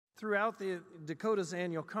Throughout the Dakotas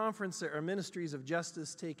annual conference, there are ministries of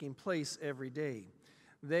justice taking place every day.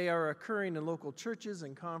 They are occurring in local churches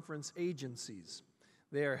and conference agencies.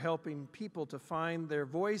 They are helping people to find their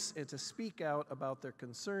voice and to speak out about their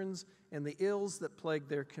concerns and the ills that plague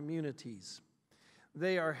their communities.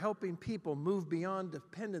 They are helping people move beyond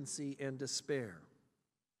dependency and despair.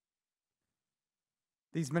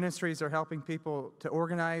 These ministries are helping people to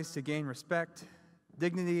organize to gain respect,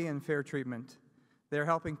 dignity, and fair treatment. They are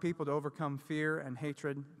helping people to overcome fear and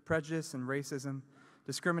hatred, prejudice and racism,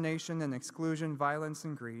 discrimination and exclusion, violence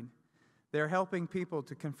and greed. They are helping people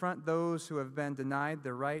to confront those who have been denied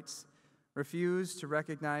their rights, refused to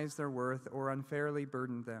recognize their worth, or unfairly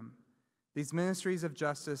burdened them. These ministries of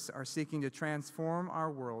justice are seeking to transform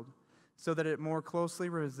our world so that it more closely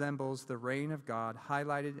resembles the reign of God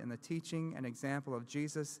highlighted in the teaching and example of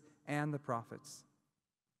Jesus and the prophets.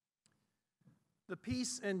 The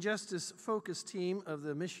Peace and Justice Focus Team of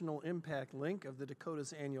the Missional Impact Link of the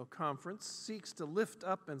Dakotas Annual Conference seeks to lift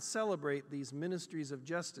up and celebrate these ministries of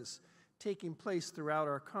justice taking place throughout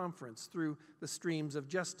our conference through the Streams of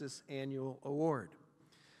Justice Annual Award.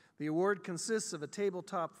 The award consists of a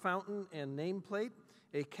tabletop fountain and nameplate,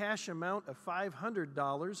 a cash amount of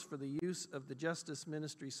 $500 for the use of the justice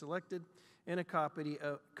ministry selected, and a copy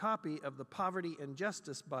of the Poverty and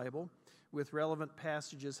Justice Bible with relevant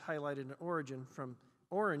passages highlighted in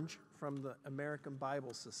orange from the American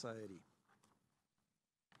Bible Society.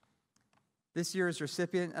 This year's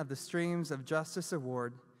recipient of the Streams of Justice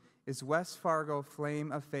Award is West Fargo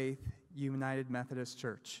Flame of Faith United Methodist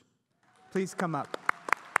Church. Please come up.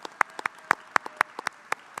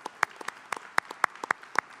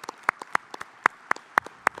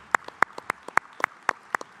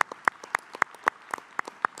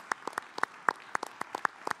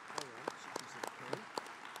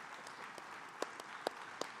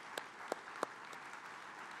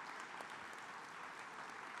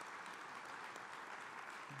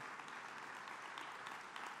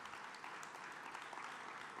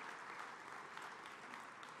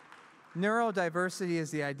 Neurodiversity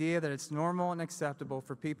is the idea that it's normal and acceptable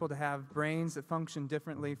for people to have brains that function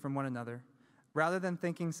differently from one another. Rather than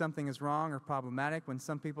thinking something is wrong or problematic when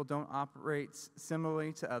some people don't operate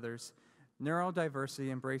similarly to others,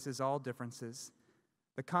 neurodiversity embraces all differences.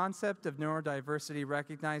 The concept of neurodiversity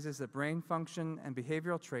recognizes that brain function and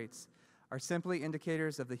behavioral traits are simply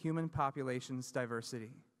indicators of the human population's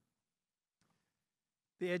diversity.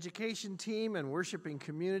 The education team and worshiping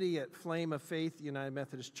community at Flame of Faith United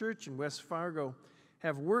Methodist Church in West Fargo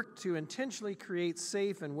have worked to intentionally create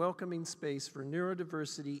safe and welcoming space for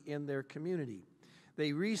neurodiversity in their community.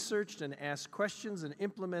 They researched and asked questions and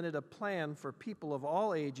implemented a plan for people of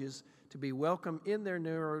all ages to be welcome in their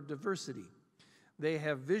neurodiversity. They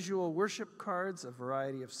have visual worship cards, a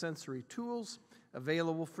variety of sensory tools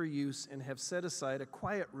available for use, and have set aside a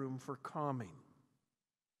quiet room for calming.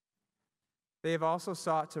 They have also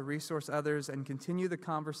sought to resource others and continue the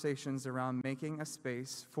conversations around making a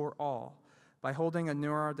space for all by holding a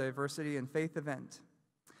neurodiversity and faith event.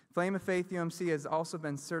 Flame of Faith UMC has also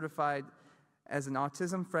been certified as an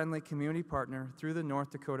autism-friendly community partner through the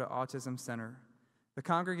North Dakota Autism Center. The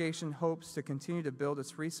congregation hopes to continue to build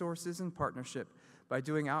its resources and partnership by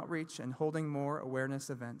doing outreach and holding more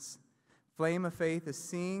awareness events. Flame of Faith is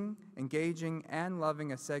seeing, engaging, and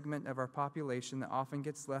loving a segment of our population that often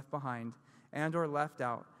gets left behind and or left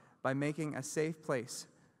out by making a safe place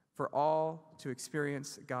for all to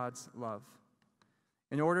experience God's love.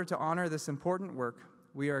 In order to honor this important work,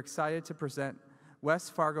 we are excited to present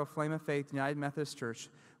West Fargo Flame of Faith United Methodist Church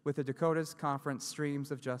with the Dakotas Conference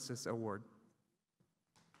Streams of Justice Award.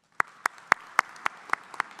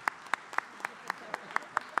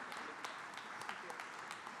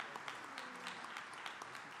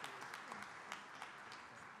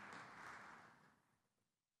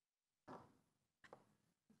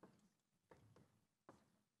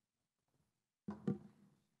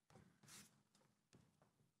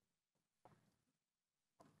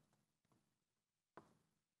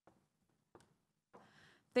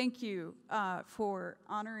 Thank you for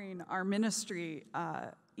honoring our ministry,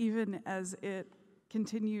 even as it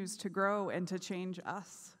continues to grow and to change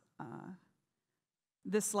us.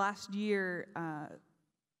 This last year,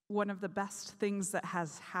 one of the best things that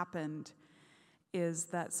has happened is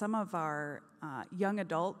that some of our young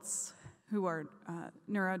adults who are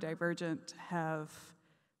neurodivergent have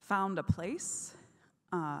found a place,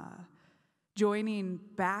 joining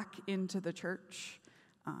back into the church,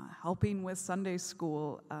 helping with Sunday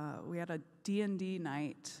school. We had a D&D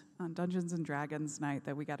night, Dungeons and Dragons night,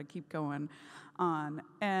 that we got to keep going on.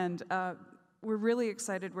 And we're really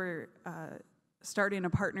excited. We're starting a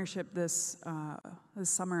partnership this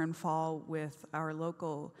summer and fall with our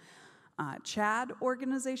local CHAD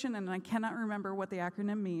organization, and I cannot remember what the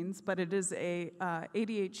acronym means, but it is a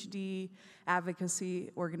ADHD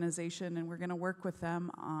advocacy organization, and we're going to work with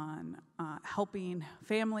them on helping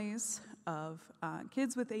families of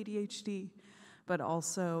kids with ADHD, but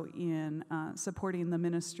also in supporting the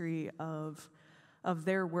ministry of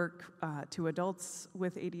their work to adults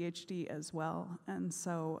with ADHD as well. And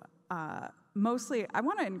so mostly, I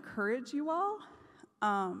want to encourage you all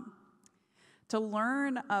to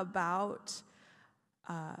learn about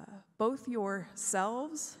both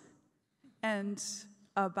yourselves and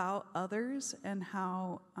about others, and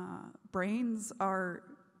how brains are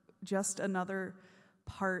just another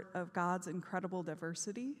part of God's incredible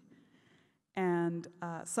diversity. And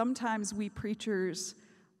sometimes we preachers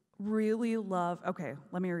really love, okay,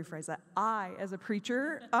 let me rephrase that. I, as a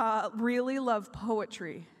preacher, really love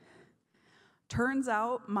poetry. Turns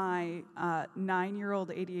out my 9-year-old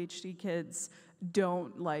ADHD kids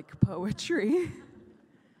don't like poetry.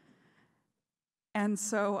 And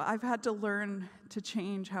so I've had to learn to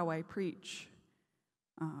change how I preach.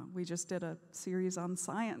 We just did a series on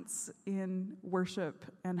science in worship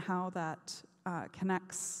and how that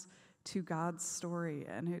connects to God's story,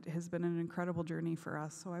 and it has been an incredible journey for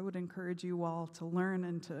us. So I would encourage you all to learn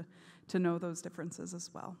and to know those differences as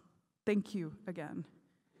well. Thank you again.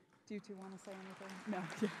 Do you two want to say anything? No.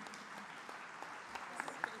 Yeah.